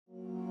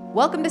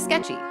Welcome to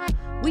Sketchy.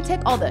 We take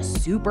all the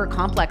super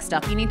complex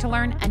stuff you need to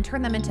learn and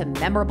turn them into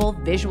memorable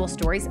visual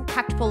stories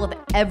packed full of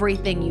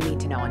everything you need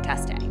to know on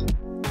testing.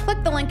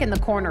 Click the link in the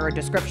corner or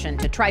description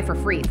to try for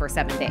free for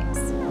 7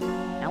 days.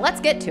 Now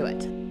let's get to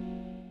it.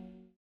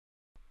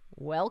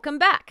 Welcome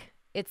back.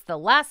 It's the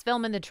last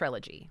film in the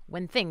trilogy,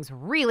 when things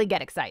really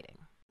get exciting.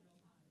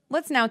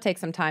 Let's now take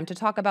some time to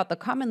talk about the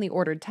commonly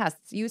ordered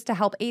tests used to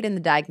help aid in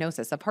the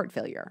diagnosis of heart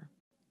failure.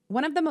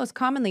 One of the most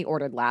commonly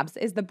ordered labs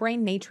is the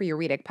brain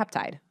natriuretic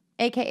peptide,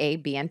 aka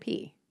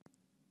BNP.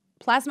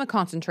 Plasma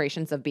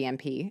concentrations of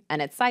BNP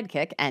and its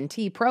sidekick,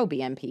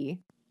 NT-proBNP,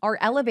 are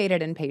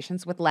elevated in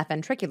patients with left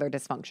ventricular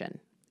dysfunction,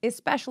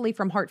 especially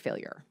from heart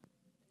failure.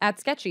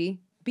 At Sketchy,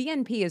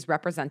 BNP is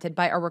represented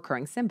by a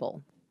recurring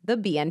symbol, the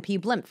BNP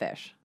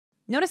blimpfish.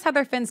 Notice how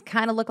their fins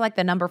kind of look like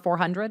the number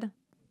 400?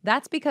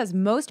 That's because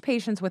most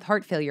patients with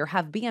heart failure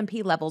have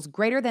BNP levels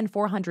greater than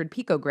 400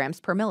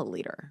 picograms per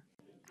milliliter.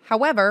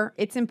 However,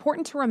 it's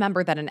important to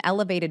remember that an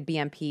elevated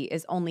BNP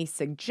is only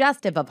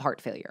suggestive of heart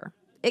failure.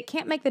 It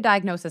can't make the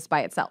diagnosis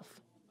by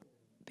itself.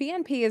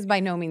 BNP is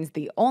by no means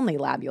the only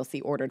lab you'll see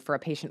ordered for a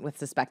patient with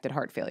suspected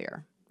heart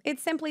failure.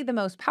 It's simply the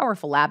most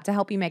powerful lab to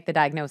help you make the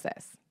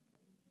diagnosis.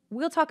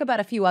 We'll talk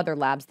about a few other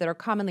labs that are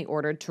commonly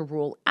ordered to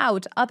rule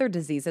out other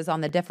diseases on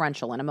the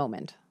differential in a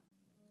moment.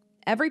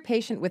 Every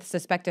patient with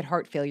suspected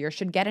heart failure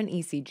should get an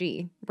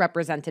ECG,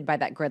 represented by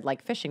that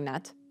grid-like fishing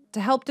net,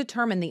 to help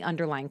determine the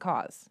underlying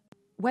cause.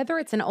 Whether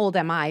it's an old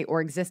MI or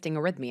existing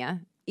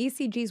arrhythmia,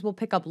 ECGs will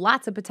pick up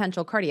lots of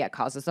potential cardiac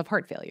causes of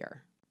heart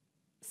failure.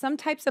 Some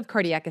types of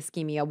cardiac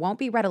ischemia won't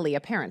be readily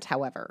apparent,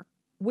 however,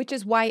 which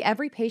is why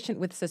every patient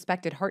with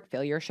suspected heart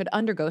failure should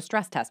undergo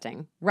stress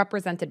testing,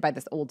 represented by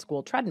this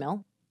old-school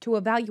treadmill, to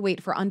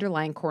evaluate for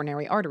underlying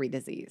coronary artery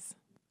disease.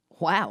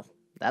 Wow,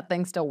 that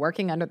thing's still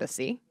working under the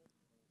sea?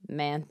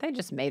 Man, they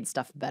just made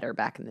stuff better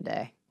back in the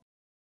day.